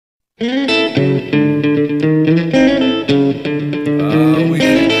We have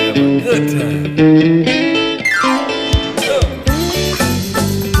a good time.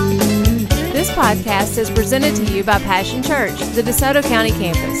 This podcast is presented to you by Passion Church, the DeSoto County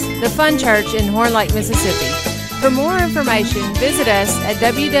campus, the fun church in Horn Lake, Mississippi. For more information, visit us at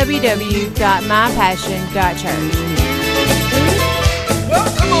www.mypassion.church.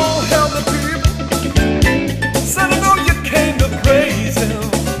 Well, come on, help the people. Said I know you came to praise him.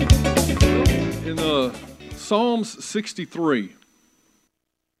 In Psalms 63,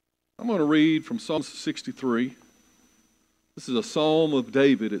 I'm going to read from Psalms 63. This is a psalm of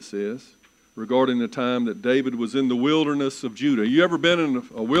David, it says, regarding the time that David was in the wilderness of Judah. You ever been in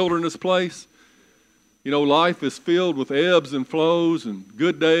a wilderness place? You know, life is filled with ebbs and flows and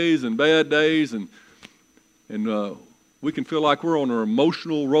good days and bad days, and we can feel like we're on an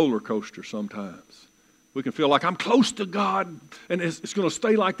emotional roller coaster sometimes. We can feel like I'm close to God, and it's going to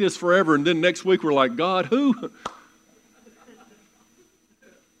stay like this forever, and then next week we're like, God, who?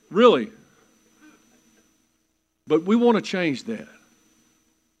 Really? But we want to change that.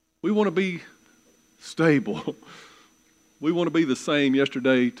 We want to be stable. We want to be the same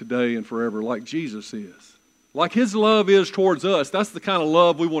yesterday, today, and forever, like Jesus is. Like His love is towards us. That's the kind of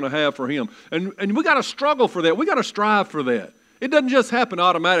love we want to have for Him. And we got to struggle for that. We got to strive for that. It doesn't just happen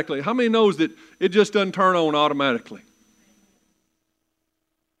automatically. How many knows that it just doesn't turn on automatically?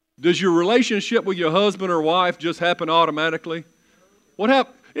 Does your relationship with your husband or wife just happen automatically? What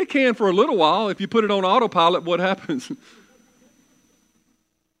happens? It can for a little while. If you put it on autopilot, what happens?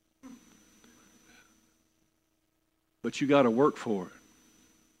 But you got to work for it.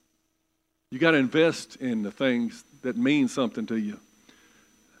 You got to invest in the things that mean something to you.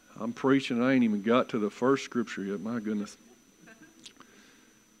 I'm preaching. I ain't even got to the first scripture yet. My goodness.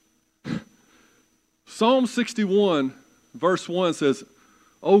 Psalm 61, verse 1 says,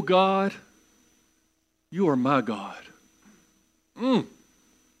 "O God, you are my God.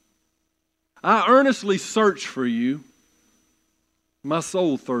 I earnestly search for you. My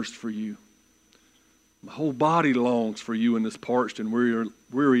soul thirsts for you. My whole body longs for you in this parched and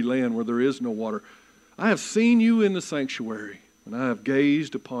weary land where there is no water. I have seen you in the sanctuary, and I have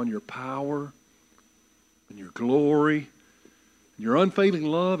gazed upon your power and your glory and your unfailing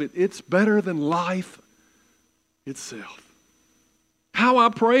love. It's better than life itself. How I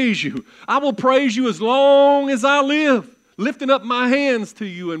praise you. I will praise you as long as I live, lifting up my hands to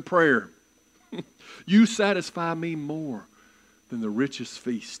you in prayer. You satisfy me more than the richest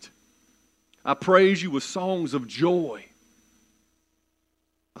feast. I praise you with songs of joy.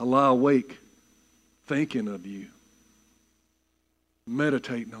 I lie awake thinking of you,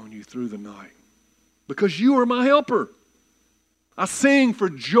 meditating on you through the night, because you are my helper. I sing for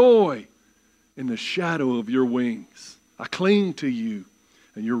joy in the shadow of your wings. I cling to you,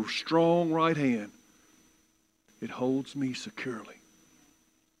 and your strong right hand, it holds me securely."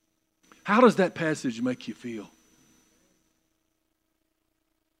 How does that passage make you feel?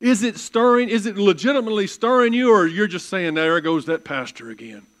 Is it stirring? Is it legitimately stirring you, or you're just saying, there goes that pastor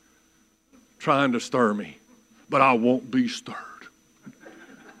again, trying to stir me, but I won't be stirred?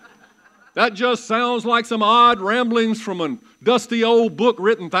 That just sounds like some odd ramblings from a dusty old book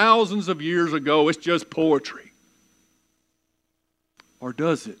written thousands of years ago. It's just poetry. Or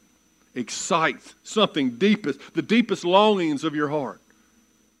does it excite something deepest, the deepest longings of your heart?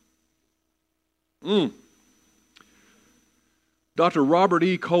 Dr. Robert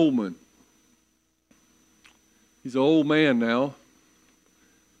E. Coleman, he's an old man now,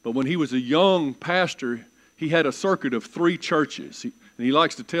 but when he was a young pastor, he had a circuit of 3 churches. And he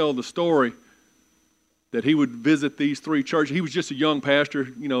likes to tell the story that he would visit these 3 churches. He was just a young pastor,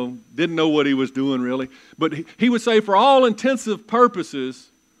 didn't know what he was doing really. But he would say, for all intensive purposes,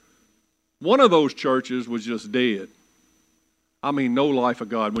 one of those churches was just dead. I mean, no life of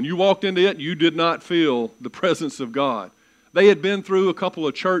God. When you walked into it, you did not feel the presence of God. They had been through a couple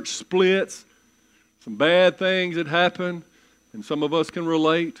of church splits. Some bad things had happened, and some of us can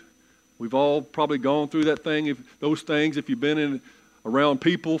relate. We've all probably gone through those things if you've been around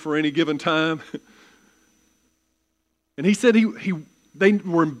people for any given time. And he said they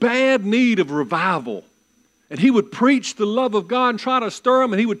were in bad need of revival. And he would preach the love of God and try to stir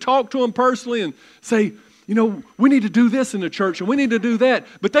them, and he would talk to them personally and say, we need to do this in the church and we need to do that.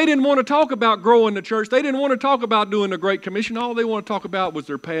 But they didn't want to talk about growing the church. They didn't want to talk about doing the Great Commission. All they wanted to talk about was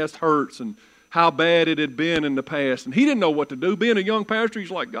their past hurts and how bad it had been in the past. And he didn't know what to do. Being a young pastor,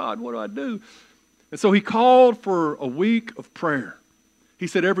 he's like, God, what do I do? And so he called for a week of prayer. He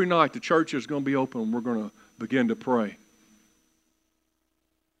said, every night the church is going to be open and we're going to begin to pray.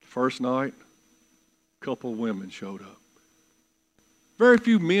 First night, a couple of women showed up. Very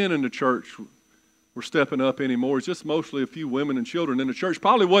few men in the church were stepping up anymore. It's just mostly a few women and children in the church.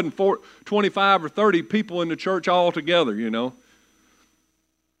 Probably wasn't 25 or 30 people in the church all together, you know.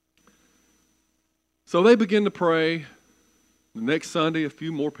 So they begin to pray. The next Sunday, a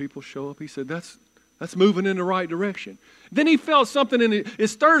few more people show up. He said, that's moving in the right direction. Then he felt something it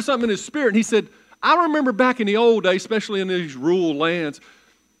stirred something in his spirit. And he said, I remember back in the old days, especially in these rural lands,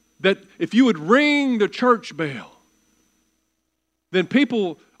 that if you would ring the church bell, then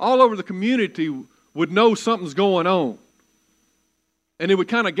people all over the community would know something's going on. And it would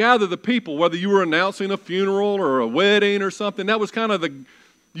kind of gather the people, whether you were announcing a funeral or a wedding or something. That was kind of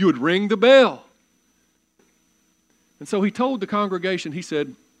you would ring the bell. And so he told the congregation, he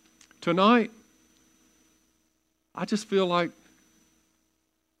said, tonight, I just feel like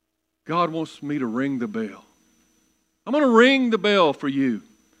God wants me to ring the bell. I'm going to ring the bell for you.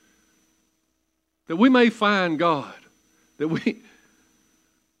 That we may find God. That we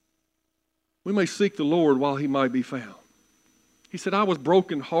may seek the Lord while He might be found. He said, I was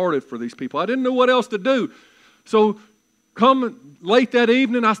brokenhearted for these people. I didn't know what else to do. So come late that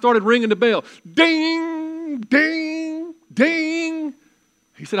evening, I started ringing the bell. Ding, ding, ding.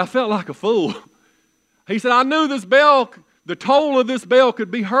 He said, I felt like a fool. He said, I knew this bell, the toll of this bell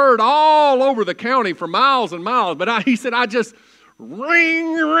could be heard all over the county for miles and miles. But he said, I just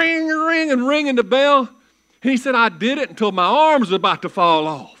ring, ring, ring, and ringing the bell. And he said, I did it until my arms were about to fall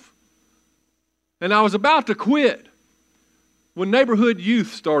off. And I was about to quit when neighborhood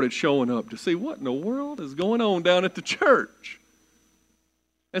youth started showing up to see what in the world is going on down at the church.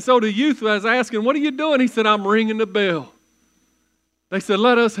 And so the youth was asking, what are you doing? He said, I'm ringing the bell. They said,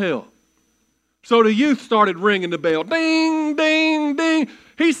 let us help. So the youth started ringing the bell. Ding, ding, ding.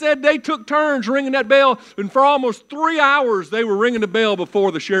 He said they took turns ringing that bell, and for almost 3 hours they were ringing the bell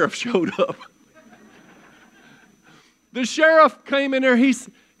before the sheriff showed up. The sheriff came in there.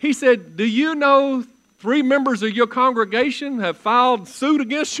 He said, do you know 3 members of your congregation have filed suit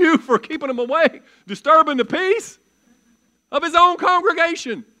against you for keeping them awake, disturbing the peace of his own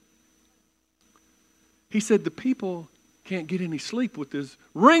congregation? He said, the people can't get any sleep with this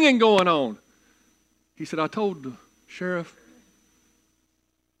ringing going on. He said, I told the sheriff,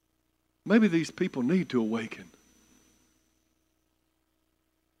 maybe these people need to awaken.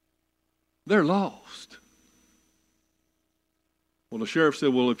 They're lost. Well, the sheriff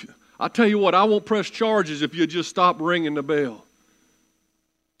said, well, I tell you what, I won't press charges if you just stop ringing the bell.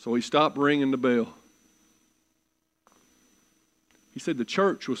 So he stopped ringing the bell. He said the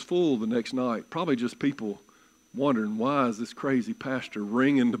church was full the next night, probably just people wondering, why is this crazy pastor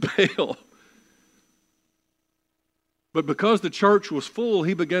ringing the bell? But because the church was full,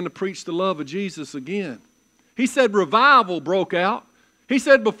 he began to preach the love of Jesus again. He said revival broke out. He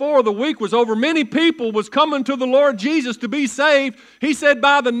said before the week was over, many people was coming to the Lord Jesus to be saved. He said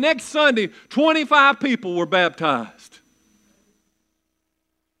by the next Sunday, 25 people were baptized.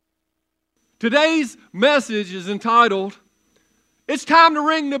 Today's message is entitled, It's Time to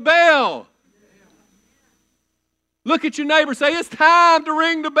Ring the Bell. Look at your neighbor, say, it's time to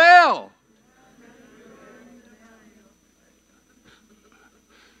ring the bell.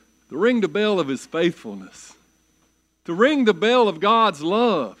 To ring the bell of His faithfulness. To ring the bell of God's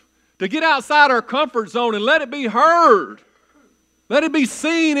love. To get outside our comfort zone and let it be heard. Let it be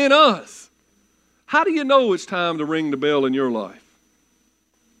seen in us. How do you know it's time to ring the bell in your life?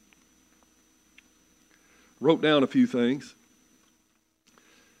 Wrote down a few things.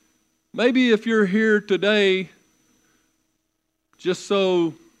 Maybe if you're here today, just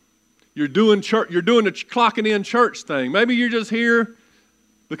so you're doing the clocking in church thing. Maybe you're just here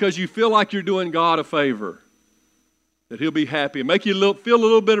because you feel like you're doing God a favor, that He'll be happy and make you feel a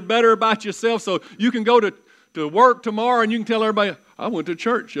little bit better about yourself so you can go to work tomorrow and you can tell everybody, I went to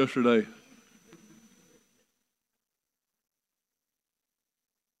church yesterday.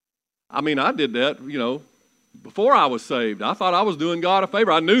 I mean, I did that, before I was saved. I thought I was doing God a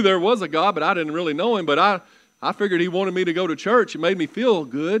favor. I knew there was a God, but I didn't really know Him. But I figured He wanted me to go to church. It made me feel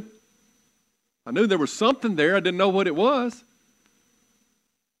good. I knew there was something there. I didn't know what it was.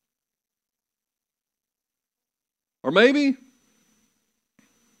 Or maybe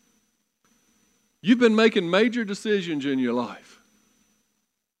you've been making major decisions in your life.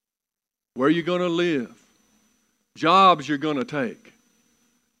 Where you're going to live, jobs you're going to take,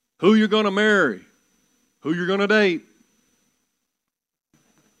 who you're going to marry, who you're going to date,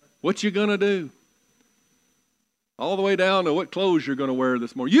 what you're going to do, all the way down to what clothes you're going to wear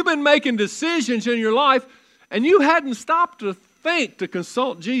this morning. You've been making decisions in your life, and you hadn't stopped to think to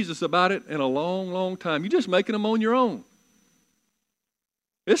consult Jesus about it in a long, long time. You're just making them on your own.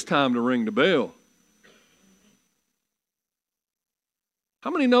 It's time to ring the bell. How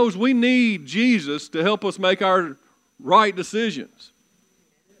many knows we need Jesus to help us make our right decisions?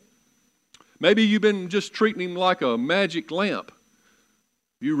 Maybe you've been just treating him like a magic lamp.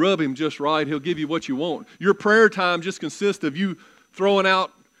 You rub him just right, he'll give you what you want. Your prayer time just consists of you throwing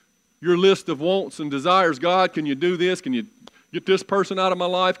out your list of wants and desires. God, can you do this? Can you get this person out of my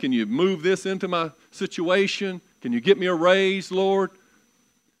life? Can you move this into my situation? Can you get me a raise, Lord?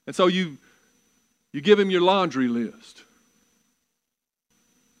 And so you give him your laundry list.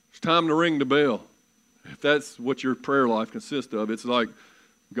 It's time to ring the bell. If that's what your prayer life consists of, it's like,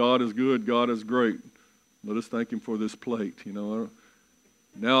 God is good, God is great. Let us thank him for this plate,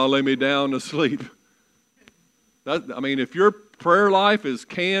 Now I'll lay me down to sleep. If your prayer life is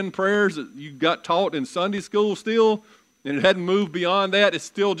canned prayers that you got taught in Sunday school still, and it hadn't moved beyond that, it's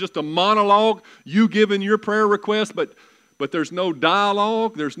still just a monologue, you giving your prayer request, but there's no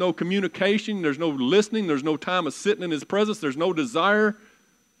dialogue, there's no communication, there's no listening, there's no time of sitting in his presence, there's no desire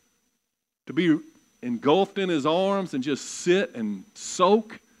to be engulfed in his arms and just sit and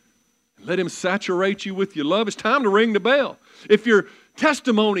soak and let him saturate you with your love. It's time to ring the bell. If your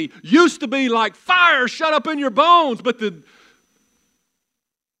testimony used to be like fire shut up in your bones, but the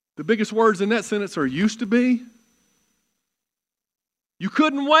biggest words in that sentence are used to be. You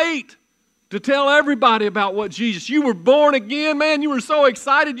couldn't wait to tell everybody about what Jesus. You were born again, man. You were so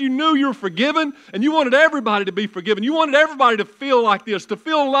excited. You knew you were forgiven, and you wanted everybody to be forgiven. You wanted everybody to feel like this, to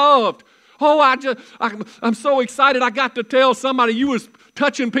feel loved. Oh, I'm so excited. I got to tell somebody. You was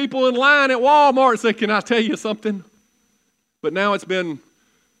touching people in line at Walmart and say, can I tell you something? But now it's been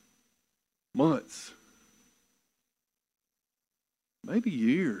months, maybe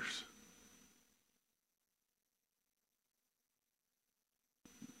years.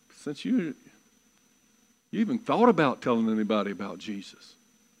 Since you even thought about telling anybody about Jesus.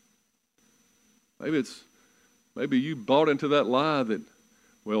 Maybe you bought into that lie that,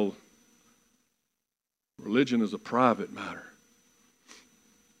 well, religion is a private matter.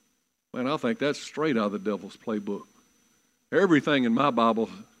 Man, I think that's straight out of the devil's playbook. Everything in my Bible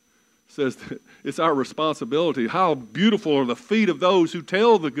says that it's our responsibility. How beautiful are the feet of those who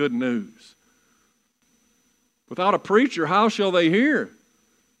tell the good news. Without a preacher, how shall they hear?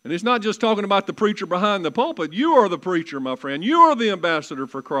 And it's not just talking about the preacher behind the pulpit. You are the preacher, my friend. You are the ambassador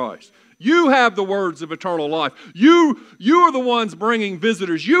for Christ. You have the words of eternal life. You are the ones bringing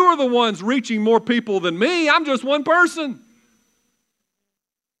visitors. You are the ones reaching more people than me. I'm just one person.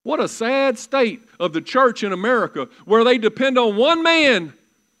 What a sad state of the church in America where they depend on one man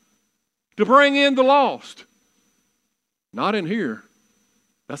to bring in the lost. Not in here.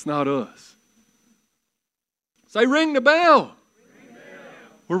 That's not us. Say, ring the bell.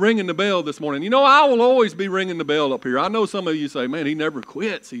 We're ringing the bell this morning. I will always be ringing the bell up here. I know some of you say, man, he never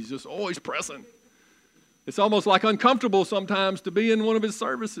quits. He's just always pressing. It's almost like uncomfortable sometimes to be in one of his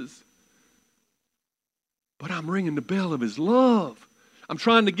services. But I'm ringing the bell of his love. I'm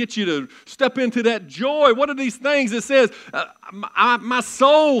trying to get you to step into that joy. What are these things that says, my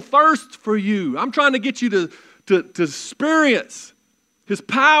soul thirsts for you. I'm trying to get you to experience his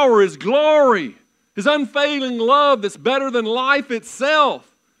power, his glory, his unfailing love that's better than life itself.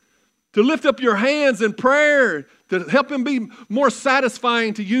 To lift up your hands in prayer, to help him be more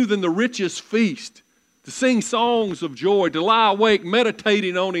satisfying to you than the richest feast. To sing songs of joy, to lie awake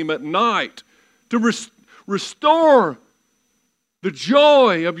meditating on him at night. To restore the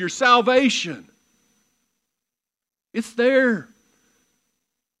joy of your salvation. It's there.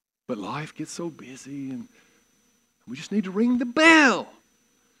 But life gets so busy and we just need to ring the bell.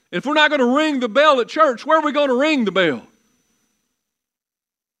 And if we're not going to ring the bell at church, where are we going to ring the bell?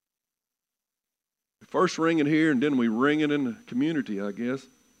 First ring it here, and then we ring it in the community, I guess.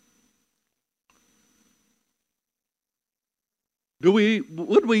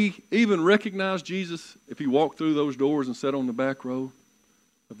 Would we even recognize Jesus if he walked through those doors and sat on the back row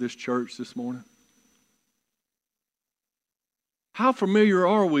of this church this morning? How familiar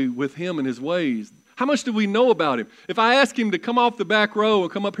are we with him and his ways? How much do we know about him? If I ask him to come off the back row and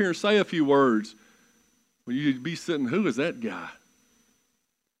come up here and say a few words, will you be sitting, who is that guy?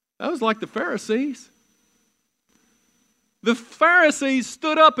 That was like the Pharisees. The Pharisees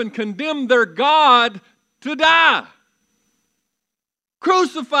stood up and condemned their God to die.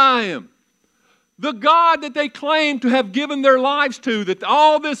 Crucify him. The God that they claimed to have given their lives to, that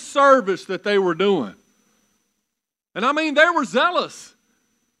all this service that they were doing. And they were zealous.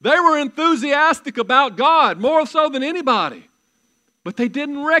 They were enthusiastic about God, more so than anybody. But they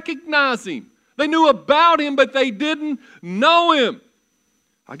didn't recognize him. They knew about him, but they didn't know him.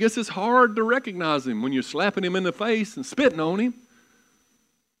 I guess it's hard to recognize him when you're slapping him in the face and spitting on him.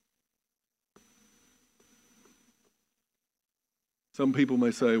 Some people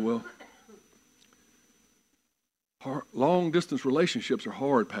may say, well, long-distance relationships are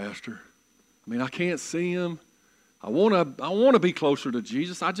hard, Pastor. I mean, I can't see him. I want to be closer to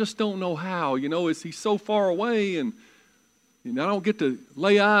Jesus. I just don't know how. He's so far away, and I don't get to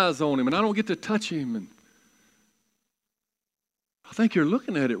lay eyes on him, and I don't get to touch him. And I think you're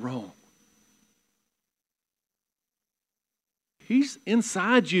looking at it wrong. He's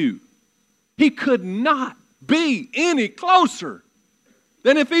inside you. He could not be any closer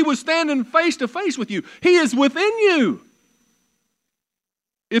than if he was standing face to face with you. He is within you.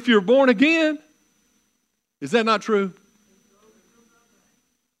 If you're born again, is that not true?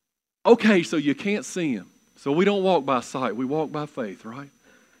 Okay, so you can't see him. So we don't walk by sight, we walk by faith, right?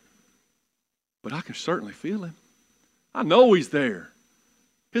 But I can certainly feel him. I know he's there.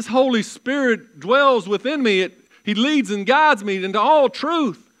 His Holy Spirit dwells within me. He leads and guides me into all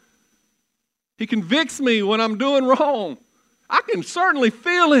truth. He convicts me when I'm doing wrong. I can certainly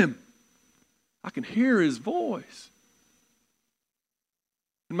feel him. I can hear his voice.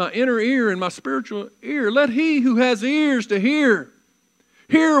 In my inner ear, in my spiritual ear, let he who has ears to hear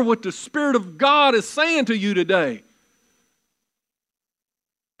what the Spirit of God is saying to you today.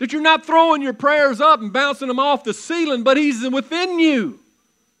 That you're not throwing your prayers up and bouncing them off the ceiling, but he's within you.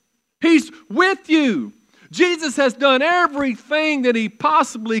 He's with you. Jesus has done everything that he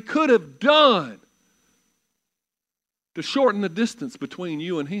possibly could have done to shorten the distance between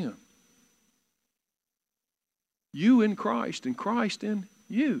you and him. You in Christ and Christ in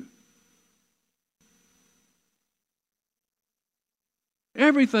you.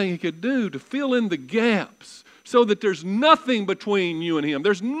 Everything he could do to fill in the gaps so that there's nothing between you and him.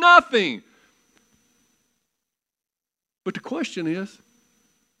 There's nothing. But the question is,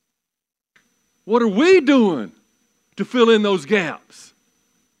 what are we doing to fill in those gaps?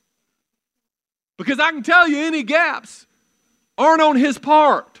 Because I can tell you any gaps aren't on his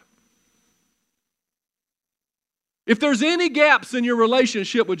part. If there's any gaps in your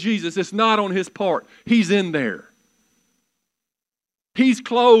relationship with Jesus, it's not on his part. He's in there. He's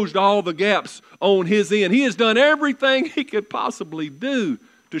closed all the gaps on his end. He has done everything he could possibly do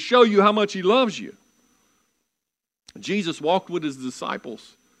to show you how much he loves you. Jesus walked with his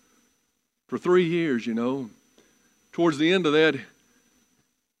disciples for 3 years, Towards the end of that,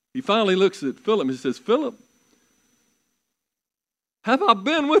 he finally looks at Philip and he says, Philip, have I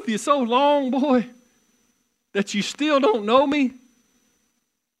been with you so long, boy, that you still don't know me?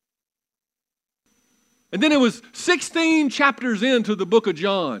 And then it was 16 chapters into the book of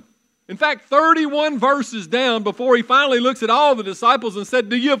John. In fact, 31 verses down before he finally looks at all the disciples and said,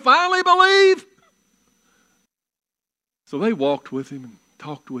 do you finally believe? So they walked with him and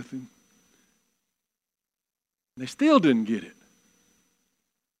talked with him. They still didn't get it.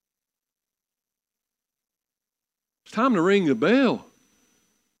 It's time to ring the bell.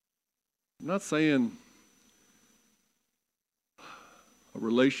 I'm not saying a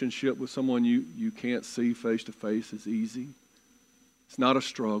relationship with someone you can't see face to face is easy. It's not a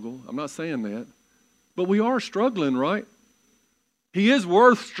struggle. I'm not saying that. But we are struggling, right? He is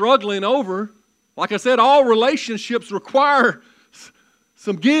worth struggling over. Like I said, all relationships require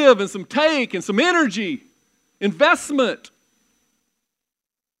some give and some take and some energy, investment.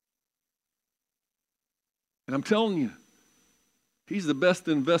 And I'm telling you, he's the best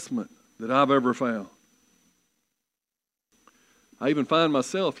investment that I've ever found. I even find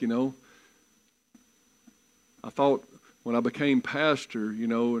myself, I thought when I became pastor,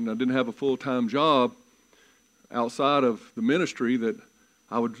 and I didn't have a full-time job outside of the ministry that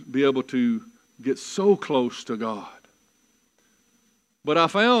I would be able to get so close to God. But I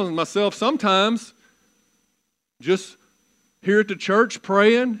found myself sometimes just here at the church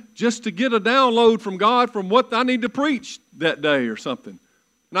praying just to get a download from God from what I need to preach that day or something.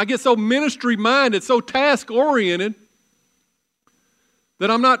 And I get so ministry-minded, so task-oriented, that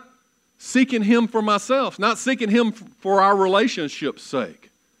I'm not seeking him for myself, not seeking him for our relationship's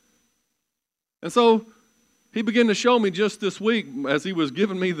sake. And so he began to show me just this week as he was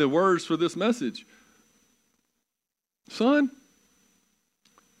giving me the words for this message. Son,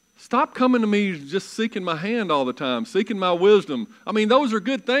 stop coming to me just seeking my hand all the time, seeking my wisdom. I mean, those are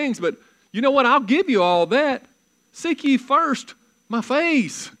good things, but you know what? I'll give you all that. Seek ye first my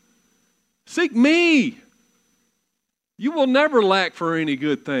face. Seek me. You will never lack for any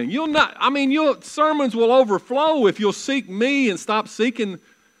good thing. Your sermons will overflow if you'll seek me and stop seeking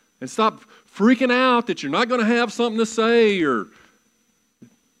and stop freaking out that you're not going to have something to say or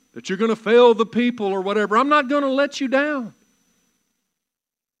that you're going to fail the people or whatever. I'm not going to let you down.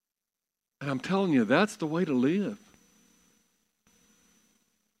 And I'm telling you, that's the way to live.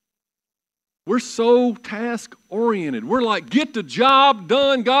 We're so task-oriented. We're like, get the job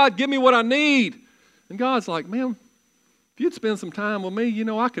done, God, give me what I need. And God's like, man, if you'd spend some time with me, you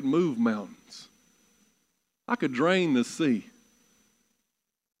know, I could move mountains. I could drain the sea.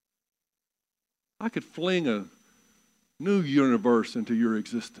 I could fling a new universe into your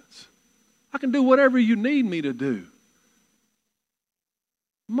existence. I can do whatever you need me to do.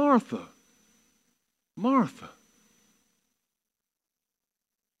 Martha, Martha.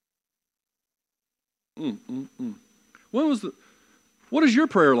 What is your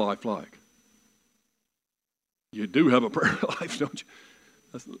prayer life like? You do have a prayer life, don't you?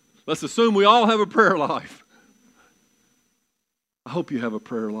 Let's assume we all have a prayer life. I hope you have a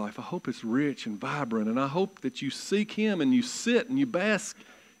prayer life. I hope it's rich and vibrant, and I hope that you seek Him and you sit and you bask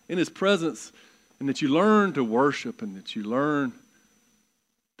in His presence, and that you learn to worship, and that you learn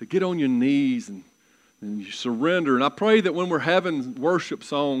to get on your knees and you surrender. And I pray that when we're having worship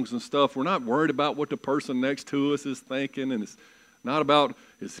songs and stuff, we're not worried about what the person next to us is thinking, and it's not about,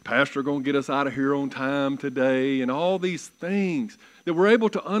 is the pastor going to get us out of here on time today, and all these things, that we're able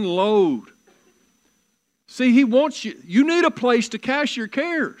to unload. See, He wants you need a place to cast your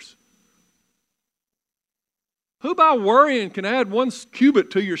cares. Who by worrying can add 1 cubit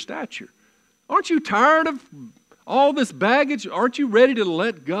to your stature? Aren't you tired of all this baggage? Aren't you ready to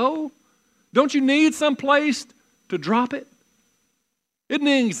let go? Don't you need some place to drop it? Isn't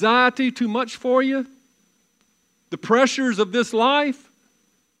the anxiety too much for you? The pressures of this life?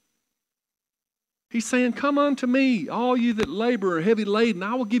 He's saying, come unto me, all you that labor are heavy laden,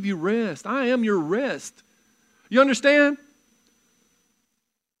 I will give you rest. I am your rest. You understand?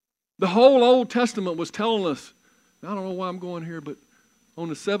 The whole Old Testament was telling us, I don't know why I'm going here, but on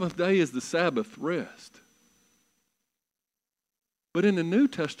the 7th day is the Sabbath rest. But in the New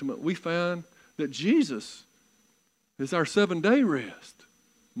Testament, we found that Jesus is our 7-day rest.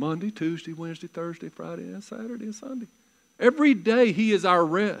 Monday, Tuesday, Wednesday, Thursday, Friday, and Saturday, and Sunday. Every day He is our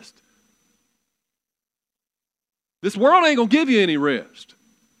rest. This world ain't going to give you any rest.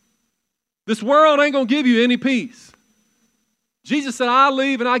 This world ain't going to give you any peace. Jesus said, I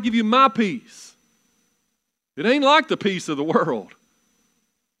leave and I give you my peace. It ain't like the peace of the world.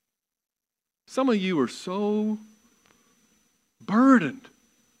 Some of you are so burdened,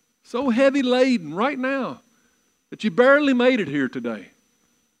 so heavy laden right now that you barely made it here today.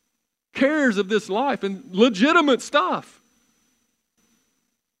 Cares of this life and legitimate stuff.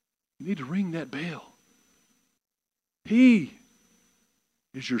 You need to ring that bell. He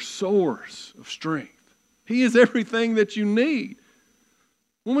is your source of strength. He is everything that you need.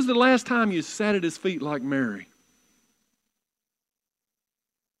 When was the last time you sat at His feet like Mary?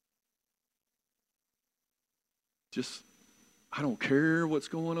 Just, I don't care what's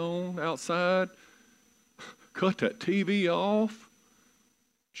going on outside. Cut that TV off.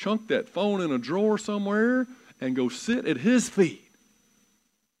 Chunk that phone in a drawer somewhere and go sit at His feet.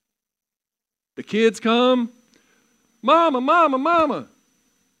 The kids come. Mama, mama, mama.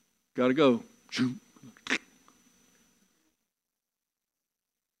 Got to go.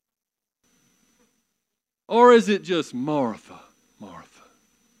 Or is it just Martha, Martha?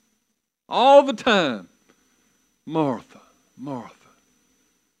 All the time. Martha, Martha.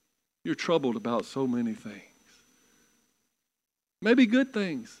 You're troubled about so many things. Maybe good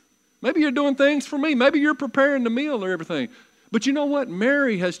things. Maybe you're doing things for me. Maybe you're preparing the meal or everything. But you know what?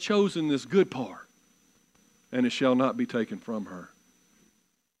 Mary has chosen this good part, and it shall not be taken from her.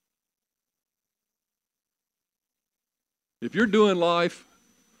 If you're doing life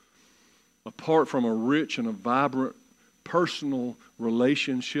apart from a rich and a vibrant personal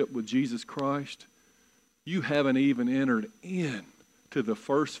relationship with Jesus Christ, you haven't even entered into the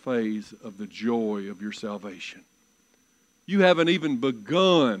first phase of the joy of your salvation. You haven't even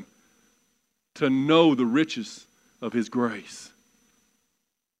begun to know the riches of His grace.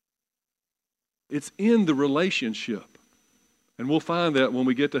 It's in the relationship. And we'll find that when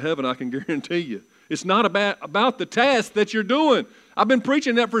we get to heaven, I can guarantee you. It's not about the task that you're doing. I've been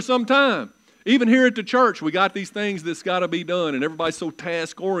preaching that for some time. Even here at the church, we got these things that's got to be done, and everybody's so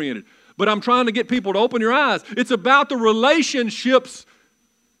task-oriented. But I'm trying to get people to open your eyes. It's about the relationships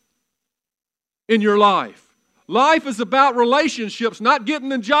in your life. Life is about relationships, not getting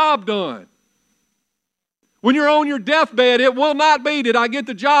the job done. When you're on your deathbed, it will not be, did I get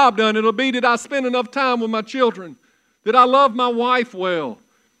the job done? It'll be, did I spend enough time with my children? Did I love my wife well?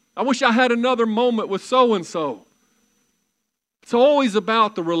 I wish I had another moment with so-and-so. It's always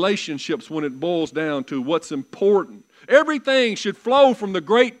about the relationships when it boils down to what's important. Everything should flow from the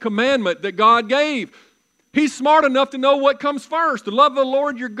great commandment that God gave. He's smart enough to know what comes first, to love the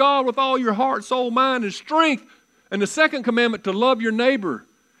Lord your God with all your heart, soul, mind, and strength. And the second commandment, to love your neighbor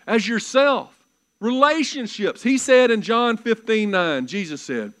as yourself. Relationships. He said in John 15:9, Jesus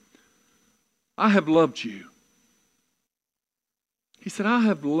said, I have loved you. He said, I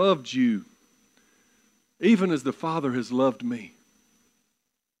have loved you even as the Father has loved me.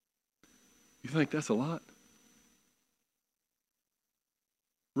 You think that's a lot?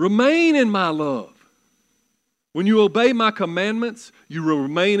 Remain in my love. When you obey my commandments, you will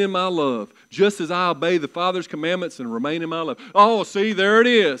remain in my love, just as I obey the Father's commandments and remain in my love. Oh, see, there it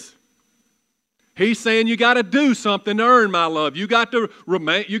is. He's saying you got to do something to earn my love. You got to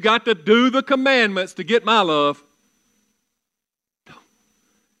remain. You got to do the commandments to get my love.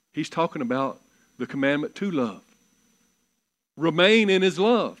 He's talking about the commandment to love. Remain in His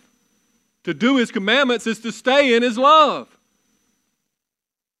love. To do His commandments is to stay in His love.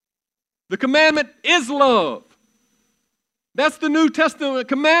 The commandment is love. That's the New Testament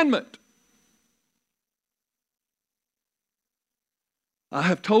commandment. I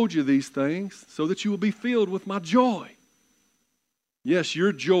have told you these things so that you will be filled with my joy. Yes,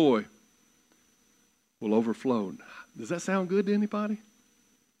 your joy will overflow. Does that sound good to anybody?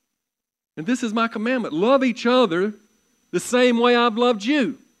 And this is my commandment. Love each other the same way I've loved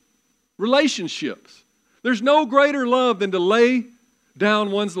you. Relationships. There's no greater love than to lay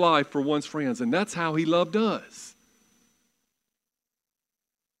down one's life for one's friends. And that's how He loved us.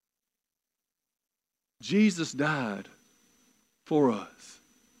 Jesus died for us.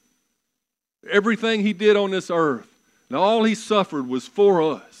 Everything He did on this earth and all He suffered was for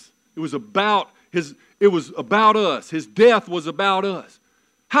us. It was about us. His death was about us.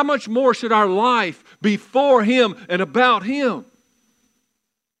 How much more should our life be for Him and about Him?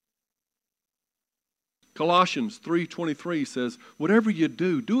 Colossians 3:23 says, whatever you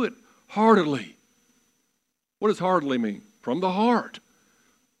do, do it heartily. What does heartily mean? From the heart.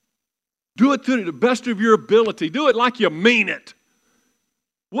 Do it to the best of your ability. Do it like you mean it.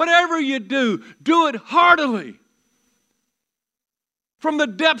 Whatever you do, do it heartily. From the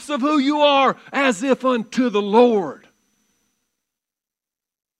depths of who you are, as if unto the Lord.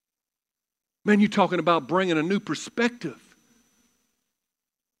 Man, you're talking about bringing a new perspective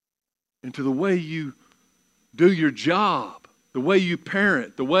into the way you do your job, the way you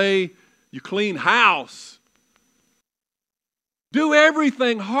parent, the way you clean house. Do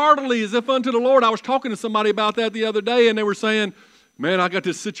everything heartily as if unto the Lord. I was talking to somebody about that the other day, and they were saying, man, I got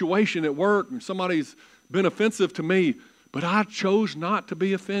this situation at work, and somebody's been offensive to me, but I chose not to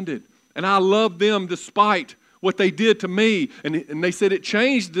be offended. And I love them despite what they did to me. And they said it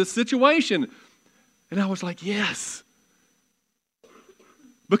changed the situation. And I was like, yes.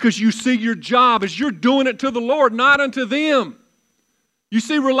 Because you see your job as you're doing it to the Lord, not unto them. You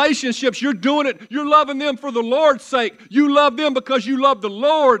see relationships, you're doing it, you're loving them for the Lord's sake. You love them because you love the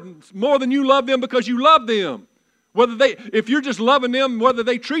Lord more than you love them because you love them. If you're just loving them, whether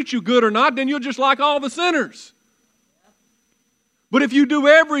they treat you good or not, then you're just like all the sinners. But if you do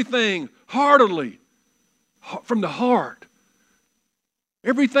everything heartily, from the heart,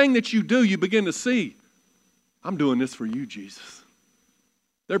 everything that you do, you begin to see, I'm doing this for you, Jesus.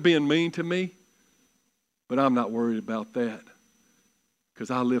 They're being mean to me, but I'm not worried about that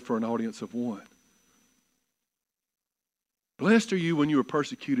because I live for an audience of one. Blessed are you when you are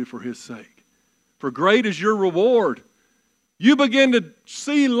persecuted for His sake, for great is your reward. You begin to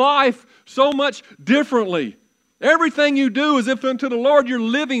see life so much differently. Everything you do is if unto the Lord you're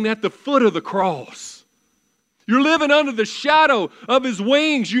living at the foot of the cross. You're living under the shadow of His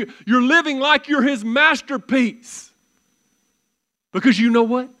wings. You're living like you're His masterpiece. Because you know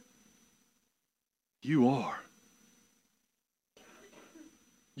what? You are.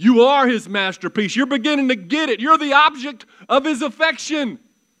 You are His masterpiece. You're beginning to get it. You're the object of His affection.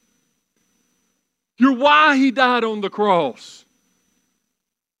 You're why He died on the cross.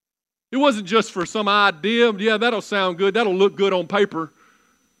 It wasn't just for some idea. Yeah, that'll sound good. That'll look good on paper.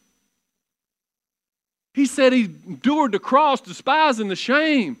 He said He endured the cross, despising the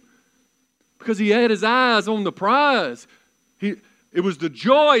shame, because He had His eyes on the prize. It was the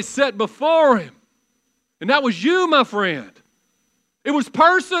joy set before Him. And that was you, my friend. It was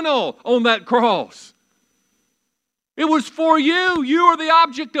personal on that cross. It was for you. You are the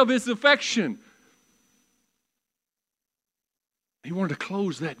object of His affection. He wanted to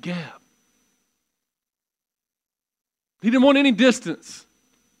close that gap. He didn't want any distance.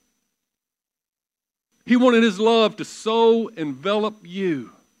 He wanted His love to so envelop you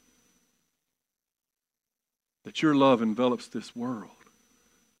that your love envelops this world.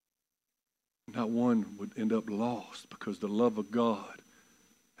 Not one would end up lost because the love of God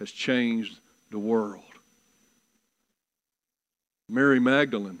has changed the world. Mary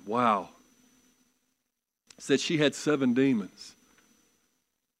Magdalene, wow, said she had 7 demons.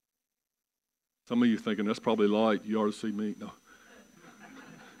 Some of you are thinking, that's probably light. You ought to see me. No.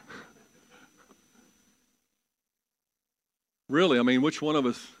 Really, I mean, which one of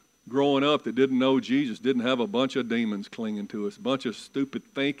us growing up that didn't know Jesus didn't have a bunch of demons clinging to us, a bunch of stupid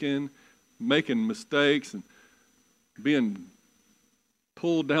thinking, making mistakes, and being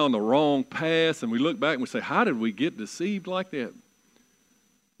pulled down the wrong path, and we look back and we say, how did we get deceived like that?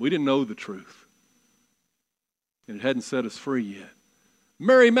 We didn't know the truth, and it hadn't set us free yet.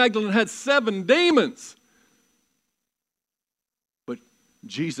 Mary Magdalene had 7 demons, but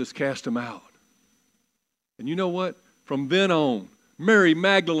Jesus cast them out. And you know what? From then on, Mary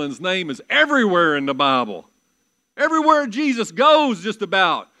Magdalene's name is everywhere in the Bible. Everywhere Jesus goes, just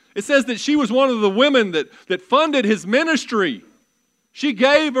about. It says that she was one of the women that funded his ministry. She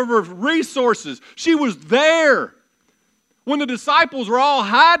gave of her resources. She was there. When the disciples were all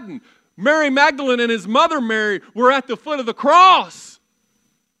hiding, Mary Magdalene and his mother Mary were at the foot of the cross.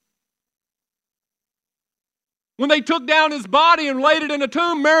 When they took down his body and laid it in a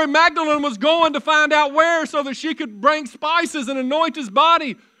tomb, Mary Magdalene was going to find out where so that she could bring spices and anoint his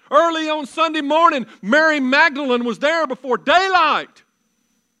body. Early on Sunday morning, Mary Magdalene was there before daylight.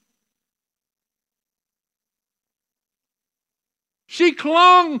 She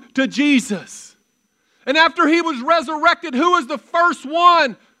clung to Jesus. And after he was resurrected, who was the first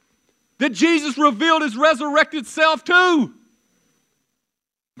one that Jesus revealed his resurrected self to?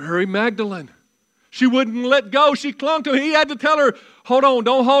 Mary Magdalene. She wouldn't let go. She clung to him. He had to tell her, hold on,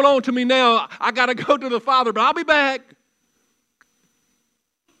 don't hold on to me now. I got to go to the Father, but I'll be back.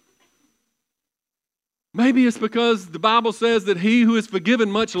 Maybe it's because the Bible says that he who is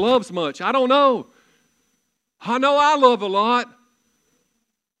forgiven much loves much. I don't know. I know I love a lot.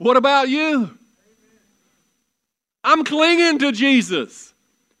 What about you? I'm clinging to Jesus.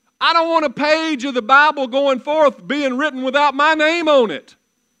 I don't want a page of the Bible going forth being written without my name on it.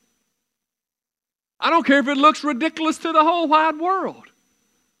 I don't care if it looks ridiculous to the whole wide world.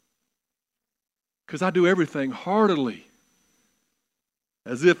 Because I do everything heartily,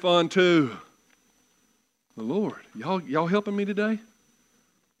 as if unto the Lord. Y'all helping me today?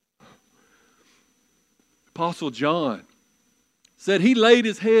 Apostle John said he laid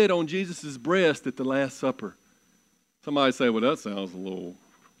his head on Jesus' breast at the Last Supper. Somebody say, well, that sounds a little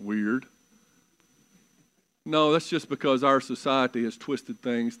weird. No, that's just because our society has twisted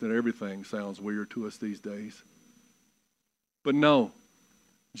things that everything sounds weird to us these days. But no,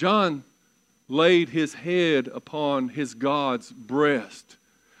 John laid his head upon his God's breast.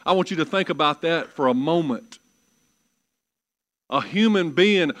 I want you to think about that for a moment. A human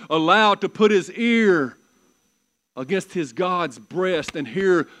being allowed to put his ear against his God's breast and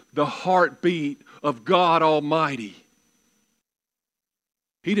hear the heartbeat of God Almighty.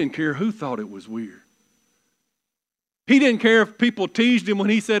 He didn't care who thought it was weird. He didn't care if people teased him when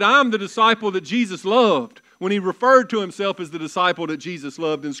he said, I'm the disciple that Jesus loved, when he referred to himself as the disciple that Jesus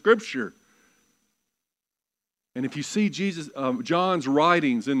loved in Scripture. And if you see John's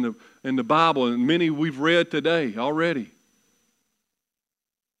writings in the Bible, and many we've read today already,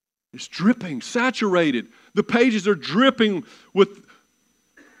 it's dripping, saturated. The pages are dripping with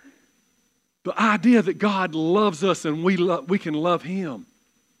the idea that God loves us and we can love Him.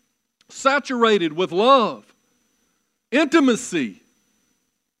 Saturated with love. Intimacy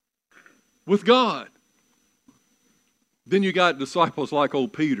with God. Then you got disciples like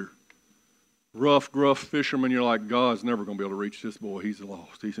old Peter. Rough, gruff fisherman. You're like, God's never going to be able to reach this boy. He's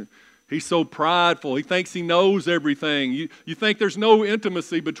lost. He's so prideful. He thinks he knows everything. You think there's no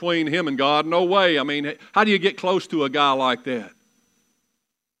intimacy between him and God? No way. I mean, how do you get close to a guy like that?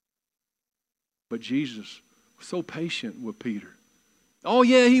 But Jesus was so patient with Peter. Oh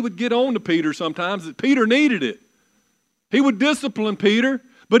yeah, he would get on to Peter sometimes. Peter needed it. He would discipline Peter,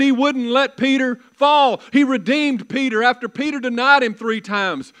 but he wouldn't let Peter fall. He redeemed Peter after Peter denied him 3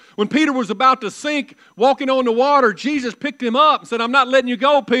 times. When Peter was about to sink, walking on the water, Jesus picked him up and said, I'm not letting you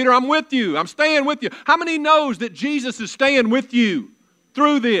go, Peter. I'm with you. I'm staying with you. How many knows that Jesus is staying with you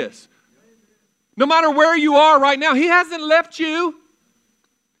through this? No matter where you are right now, He hasn't left you.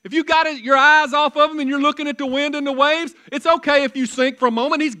 If you got your eyes off of Him and you're looking at the wind and the waves, it's okay if you sink for a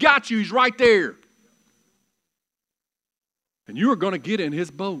moment. He's got you. He's right there. And you are going to get in His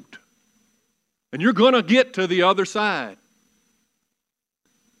boat. And you're going to get to the other side.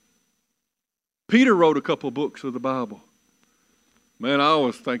 Peter wrote a couple books of the Bible. Man, I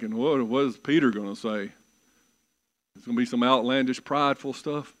was thinking, what is Peter going to say? It's going to be some outlandish, prideful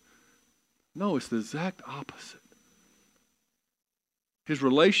stuff. No, it's the exact opposite. His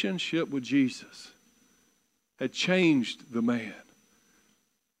relationship with Jesus had changed the man.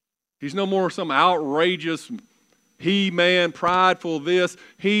 He's no more some outrageous he-man, prideful this.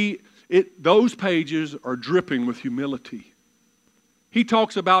 He those pages are dripping with humility. He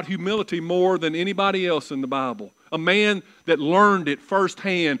talks about humility more than anybody else in the Bible. A man that learned it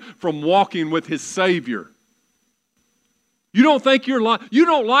firsthand from walking with his Savior. You don't think you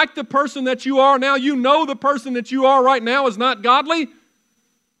don't like the person that you are now? You know the person that you are right now is not godly?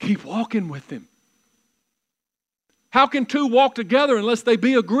 Keep walking with him. How can two walk together unless they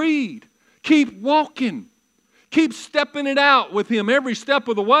be agreed? Keep walking. Keep stepping it out with him every step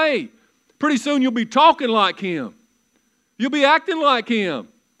of the way. Pretty soon you'll be talking like him. You'll be acting like him.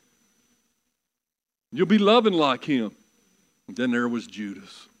 You'll be loving like him. And then there was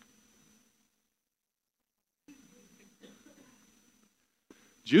Judas.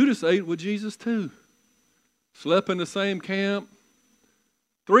 Judas ate with Jesus too. Slept in the same camp.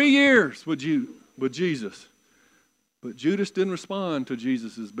 3 years with Jesus. But Judas didn't respond to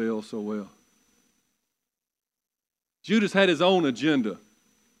Jesus' bell so well. Judas had his own agenda.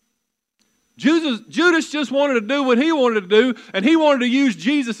 Judas just wanted to do what he wanted to do, and he wanted to use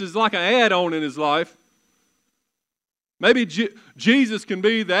Jesus as like an add-on in his life. Maybe Jesus can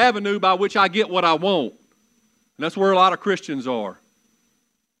be the avenue by which I get what I want. And that's where a lot of Christians are.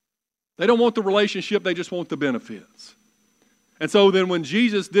 They don't want the relationship, they just want the benefits. And so then when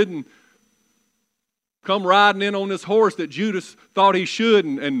Jesus didn't come riding in on this horse that Judas thought he should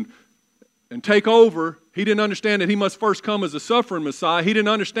and take over, he didn't understand that he must first come as a suffering Messiah. He didn't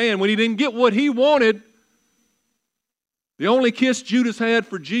understand when he didn't get what he wanted, the only kiss Judas had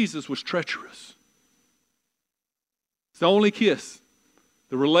for Jesus was treacherous. It's the only kiss.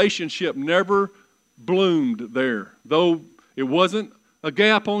 The relationship never bloomed there, though it wasn't a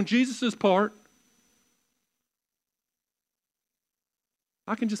gap on Jesus' part.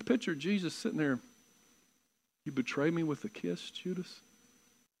 I can just picture Jesus sitting there. You betray me with a kiss, Judas?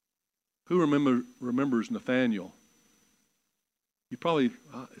 Who remembers Nathaniel? You probably,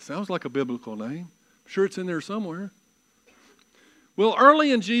 it sounds like a biblical name. I'm sure it's in there somewhere. Well,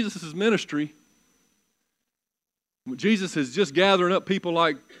 early in Jesus' ministry, Jesus is just gathering up people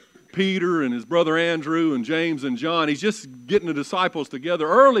like Peter and his brother Andrew and James and John. He's just getting the disciples together.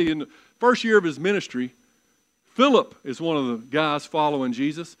 Early in the first year of his ministry, Philip is one of the guys following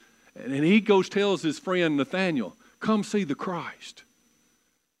Jesus. And he tells his friend Nathaniel, come see the Christ.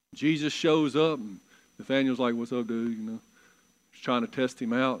 Jesus shows up, and Nathaniel's like, what's up, dude? He's trying to test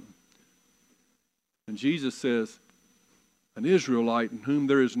him out. And Jesus says, an Israelite in whom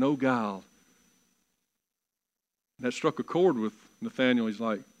there is no guile. And that struck a chord with Nathaniel. He's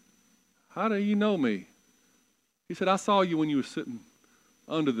like, how do you know me? He said, I saw you when you were sitting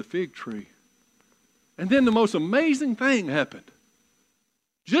under the fig tree. And then the most amazing thing happened.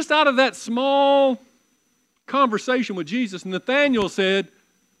 Just out of that small conversation with Jesus, Nathanael said,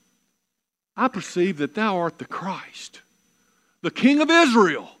 I perceive that thou art the Christ, the King of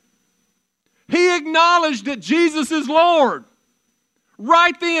Israel. He acknowledged that Jesus is Lord.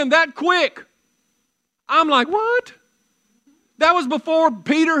 Right then, that quick. I'm like, what? That was before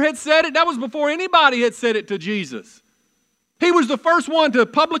Peter had said it. That was before anybody had said it to Jesus. He was the first one to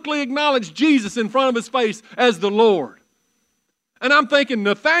publicly acknowledge Jesus in front of his face as the Lord. And I'm thinking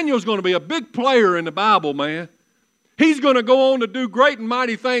Nathaniel's going to be a big player in the Bible, man. He's going to go on to do great and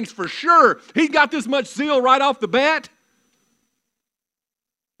mighty things for sure. He's got this much zeal right off the bat.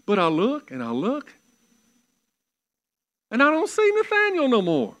 But I look, and I don't see Nathaniel no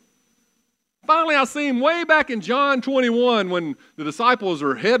more. Finally, I see him way back in John 21 when the disciples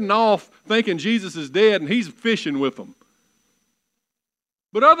are heading off thinking Jesus is dead, and he's fishing with them.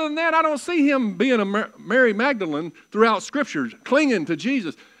 But other than that, I don't see him being a Mary Magdalene throughout Scripture, clinging to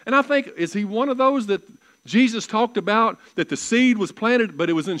Jesus. And I think, is he one of those that Jesus talked about, that the seed was planted, but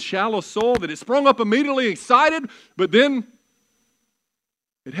it was in shallow soil, that it sprung up immediately excited, but then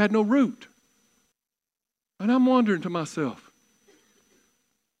it had no root? And I'm wondering to myself,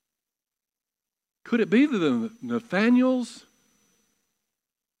 could it be the Nathaniels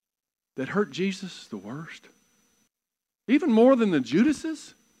that hurt Jesus the worst? Even more than the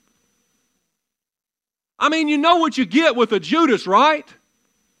Judases? I mean, you know what you get with a Judas, right?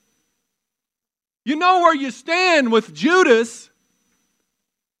 You know where you stand with Judas.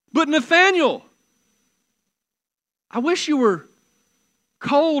 But Nathaniel, I wish you were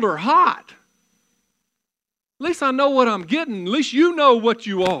cold or hot. At least I know what I'm getting. At least you know what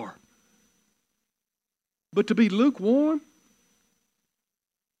you are. But to be lukewarm,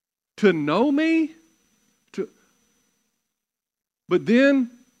 to know me, but then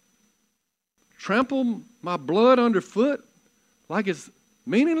trample my blood underfoot like it's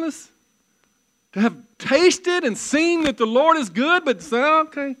meaningless? To have tasted and seen that the Lord is good, but say,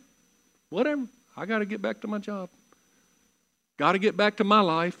 okay, whatever. I got to get back to my job. Got to get back to my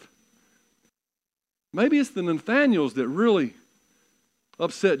life. Maybe it's the Nathaniels that really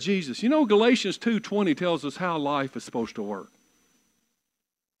upset Jesus. You know, Galatians 2:20 tells us how life is supposed to work.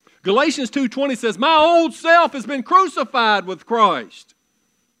 Galatians 2:20 says, my old self has been crucified with Christ.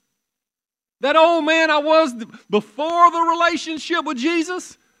 That old man I was before the relationship with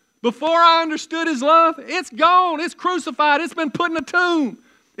Jesus, before I understood His love, it's gone. It's crucified. It's been put in a tomb.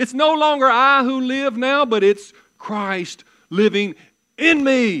 It's no longer I who live now, but it's Christ living in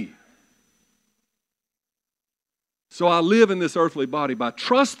me. So I live in this earthly body by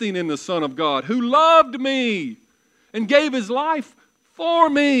trusting in the Son of God who loved me and gave His life for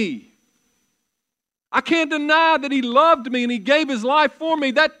me. I can't deny that He loved me and He gave His life for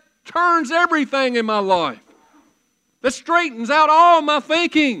me. That turns everything in my life. That straightens out all my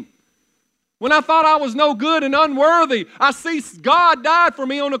thinking. When I thought I was no good and unworthy, I see God died for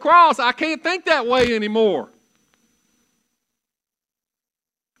me on the cross. I can't think that way anymore.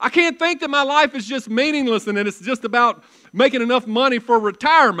 I can't think that my life is just meaningless and that it's just about making enough money for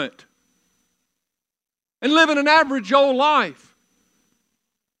retirement and living an average old life.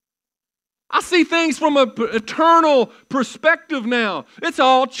 I see things from an eternal perspective now. It's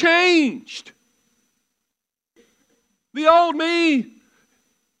all changed. The old me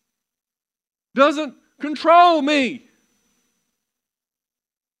doesn't control me.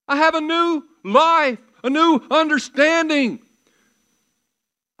 I have a new life, a new understanding.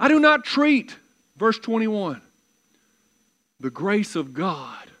 I do not treat, verse 21, the grace of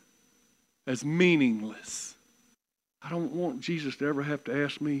God as meaningless. I don't want Jesus to ever have to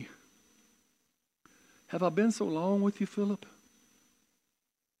ask me, have I been so long with you, Philip?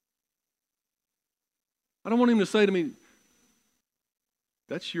 I don't want Him to say to me,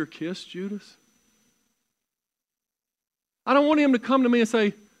 that's your kiss, Judas? I don't want Him to come to me and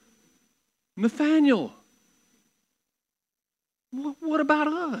say, Nathaniel, what about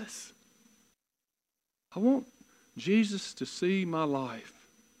us? I want Jesus to see my life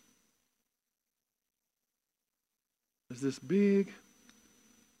as this big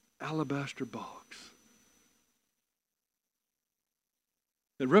alabaster box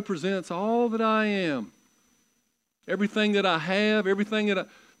that represents all that I am, everything that I have, everything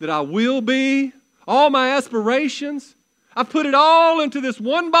that I will be, all my aspirations. I put it all into this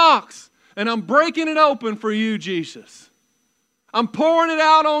one box, and I'm breaking it open for you, Jesus. I'm pouring it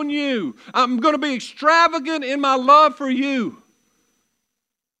out on you. I'm going to be extravagant in my love for you.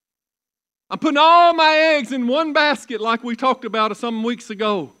 I'm putting all my eggs in one basket like we talked about some weeks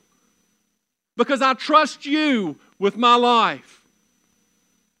ago. Because I trust you with my life.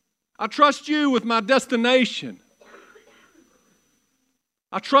 I trust you with my destination.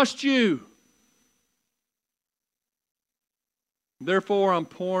 I trust you. Therefore, I'm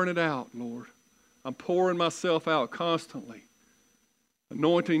pouring it out, Lord. I'm pouring myself out constantly.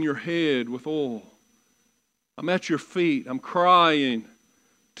 Anointing your head with oil. I'm at your feet. I'm crying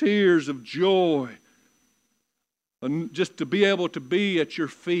tears of joy. And just to be able to be at your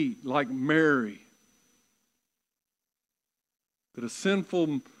feet like Mary. That a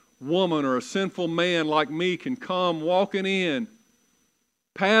sinful woman or a sinful man like me can come walking in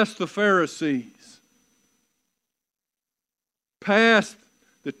past the Pharisees, past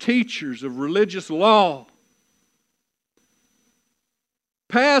the teachers of religious law,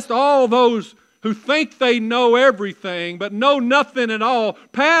 past all those who think they know everything but know nothing at all,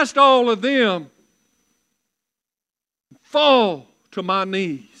 past all of them, fall to my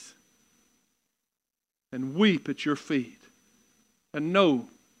knees and weep at your feet and know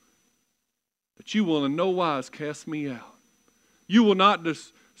that you will in no wise cast me out. You will not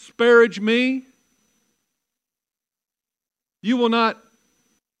disparage me. You will not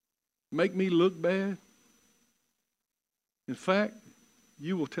make me look bad. In fact,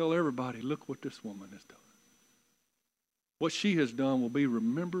 you will tell everybody, look what this woman has done. What she has done will be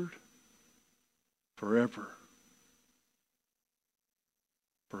remembered forever.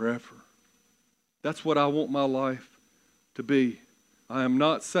 Forever. That's what I want my life to be. I am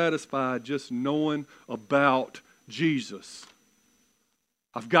not satisfied just knowing about Jesus.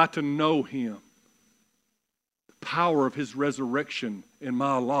 I've got to know Him. The power of His resurrection in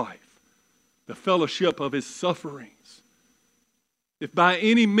my life. The fellowship of His sufferings. If by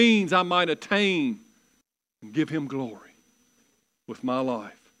any means I might attain and give Him glory with my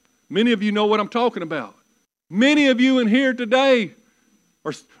life. Many of you know what I'm talking about. Many of you in here today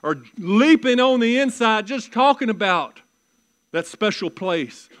are leaping on the inside just talking about that special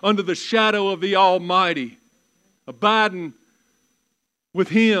place under the shadow of the Almighty, abiding with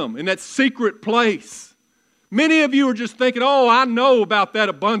Him in that secret place. Many of you are just thinking, oh, I know about that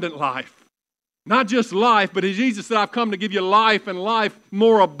abundant life. Not just life, but as Jesus said, I've come to give you life and life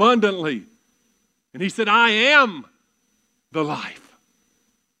more abundantly. And he said, I am the life.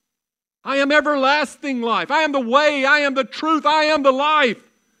 I am everlasting life. I am the way. I am the truth. I am the life.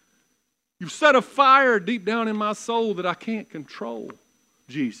 You've set a fire deep down in my soul that I can't control.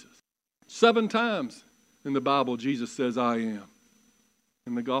 Jesus. 7 times in the Bible, Jesus says, I am.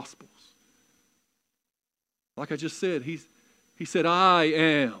 In the Gospels. Like I just said, he said, I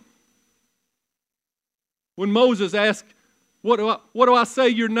am. When Moses asked, what do I say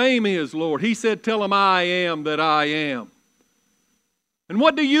your name is, Lord? He said, tell him I am that I am. And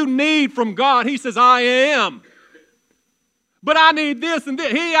what do you need from God? He says, I am. But I need this and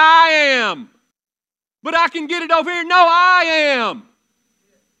this. I am. But I can get it over here. No, I am.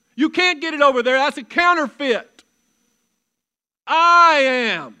 You can't get it over there. That's a counterfeit. I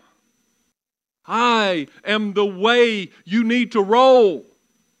am. I am the way you need to roll.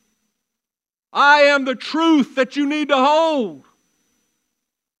 I am the truth that you need to hold.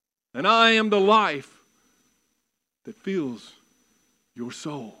 And I am the life that fills your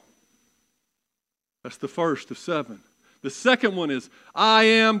soul. That's the first of 7. The second one is, I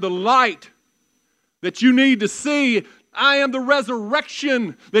am the light that you need to see. I am the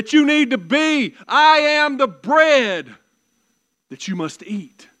resurrection that you need to be. I am the bread that you must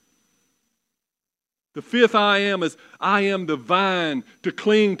eat. The 5th I am is, I am the vine to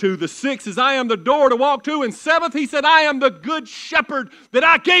cling to. The 6th is, I am the door to walk to. And 7th, he said, I am the good shepherd that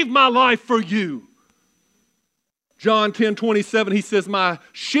I gave my life for you. John 10:27, he says, my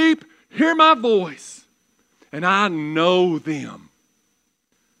sheep hear my voice, and I know them,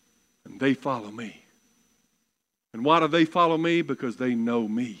 and they follow me. And why do they follow me? Because they know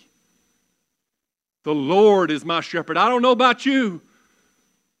me. The Lord is my shepherd. I don't know about you,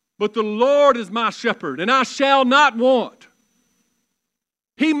 but the Lord is my shepherd, and I shall not want.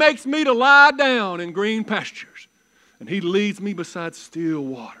 He makes me to lie down in green pastures, and he leads me beside still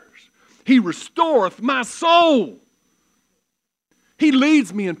waters. He restoreth my soul. He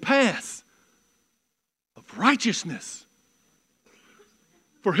leads me in paths of righteousness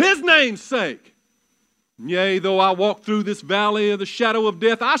for his name's sake. Yea, though I walk through this valley of the shadow of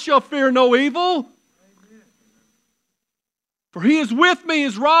death, I shall fear no evil. For he is with me,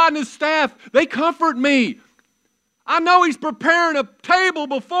 his rod and his staff, they comfort me. I know he's preparing a table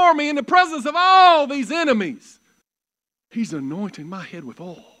before me in the presence of all these enemies. He's anointing my head with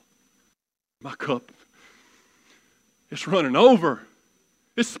oil. My cup, it's running over.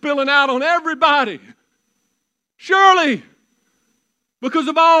 It's spilling out on everybody. Surely, because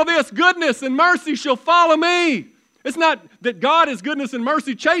of all this, goodness and mercy shall follow me. It's not that God is goodness and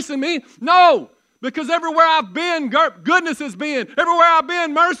mercy chasing me. No. Because everywhere I've been, goodness has been. Everywhere I've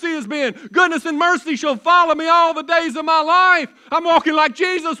been, mercy has been. Goodness and mercy shall follow me all the days of my life. I'm walking like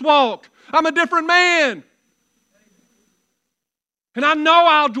Jesus walked. I'm a different man. And I know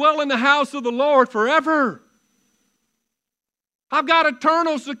I'll dwell in the house of the Lord forever. I've got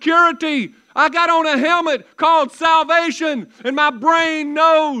eternal security. I got on a helmet called salvation, and my brain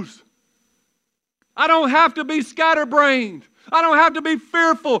knows. I don't have to be scatterbrained. I don't have to be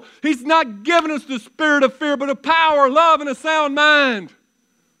fearful. He's not given us the spirit of fear, but of power, love, and a sound mind.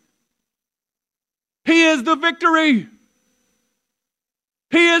 He is the victory.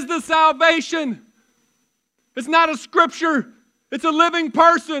 He is the salvation. It's not a scripture. It's a living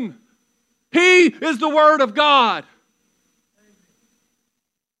person. He is the Word of God.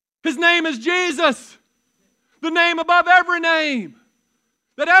 His name is Jesus, the name above every name.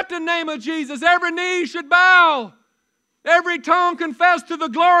 That at the name of Jesus, every knee should bow. Every tongue confess to the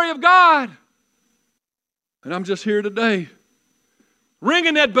glory of God. And I'm just here today,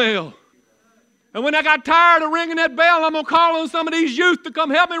 ringing that bell. And when I got tired of ringing that bell, I'm going to call on some of these youth to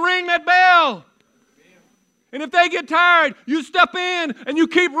come help me ring that bell. And if they get tired, you step in and you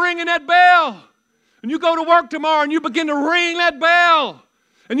keep ringing that bell. And you go to work tomorrow and you begin to ring that bell.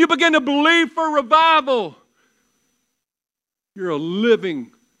 And you begin to believe for revival. You're a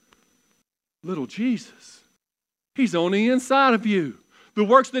living little Jesus. He's on the inside of you. The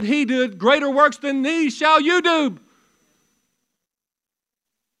works that he did, greater works than these shall you do.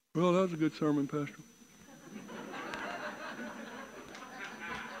 Well, that was a good sermon, Pastor.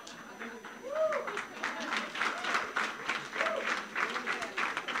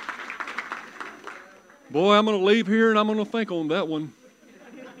 Boy, I'm going to leave here and I'm going to think on that one.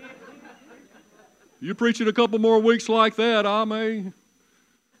 You preach it a couple more weeks like that, I may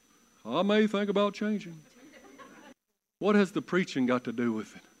think about changing. What has the preaching got to do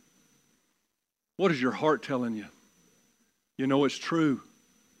with it? What is your heart telling you? You know it's true.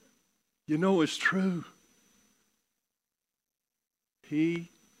 You know it's true. He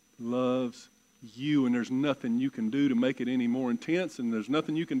loves you, and there's nothing you can do to make it any more intense, and there's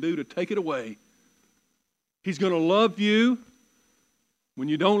nothing you can do to take it away. He's going to love you when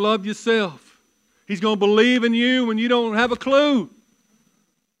you don't love yourself. He's going to believe in you when you don't have a clue.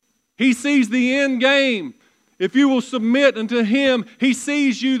 He sees the end game. If you will submit unto Him, He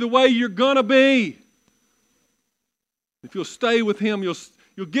sees you the way you're going to be. If you'll stay with Him, you'll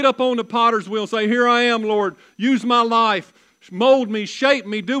get up on the potter's wheel and say, here I am, Lord. Use my life. Mold me, shape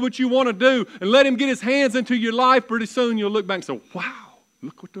me, do what you want to do, and let Him get His hands into your life. Pretty soon you'll look back and say, wow,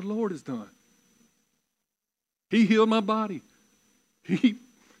 look what the Lord has done. He healed my body. He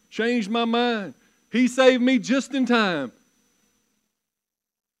changed my mind. He saved me just in time.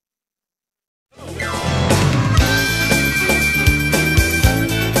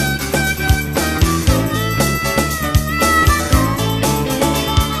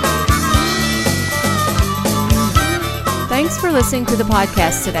 Thanks for listening to the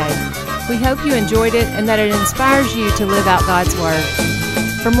podcast today. We hope you enjoyed it and that it inspires you to live out God's Word.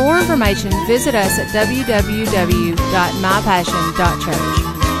 For more information, visit us at www.mypassion.church.